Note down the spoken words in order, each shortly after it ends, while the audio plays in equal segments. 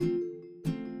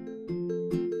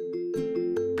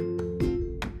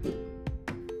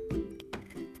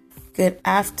Good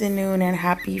afternoon and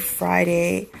happy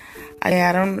Friday.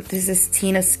 This is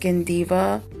Tina Skin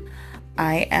Diva.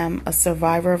 I am a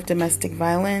survivor of domestic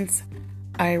violence.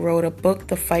 I wrote a book,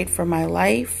 The Fight for My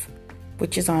Life,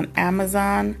 which is on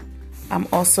Amazon. I'm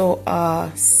also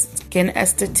a skin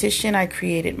esthetician. I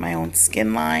created my own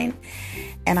skin line,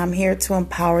 and I'm here to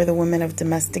empower the women of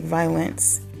domestic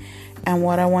violence. And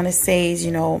what I want to say is,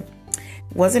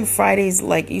 wasn't Fridays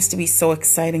like used to be so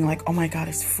exciting, like, oh my God,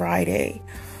 it's Friday.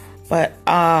 But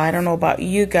I don't know about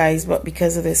you guys, but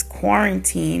because of this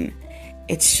quarantine,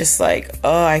 it's just like,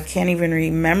 I can't even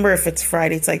remember if it's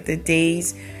Friday. It's like the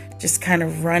days just kind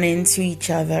of run into each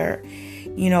other,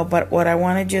 but what I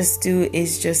want to just do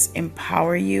is just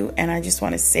empower you. And I just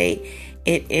want to say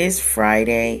it is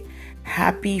Friday.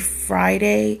 Happy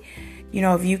Friday.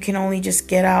 If you can only just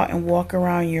get out and walk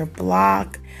around your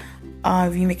block,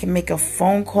 if you can make a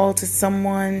phone call to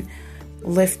someone,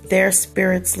 lift their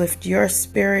spirits, lift your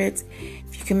spirits.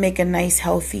 If you can make a nice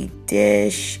healthy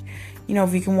dish,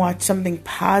 if you can watch something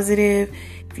positive,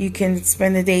 if you can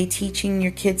spend the day teaching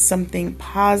your kids something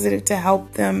positive to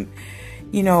help them,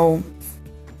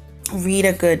 read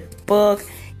a good book.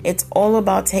 It's all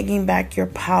about taking back your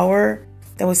power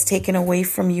that was taken away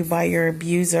from you by your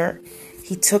abuser.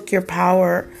 He took your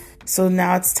power, so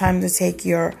now it's time to take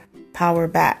your power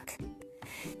back.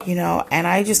 And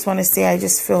I just want to say, I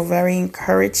just feel very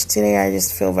encouraged today. I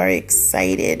just feel very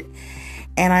excited.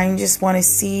 And I just want to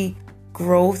see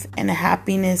growth and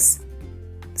happiness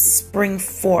spring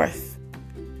forth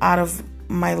out of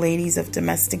my ladies of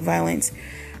domestic violence.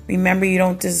 Remember, you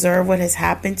don't deserve what has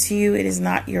happened to you. It is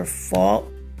not your fault.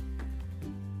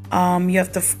 You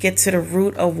have to get to the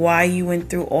root of why you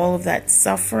went through all of that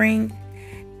suffering,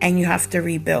 and you have to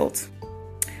rebuild.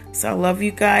 So I love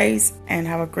you guys and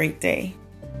have a great day.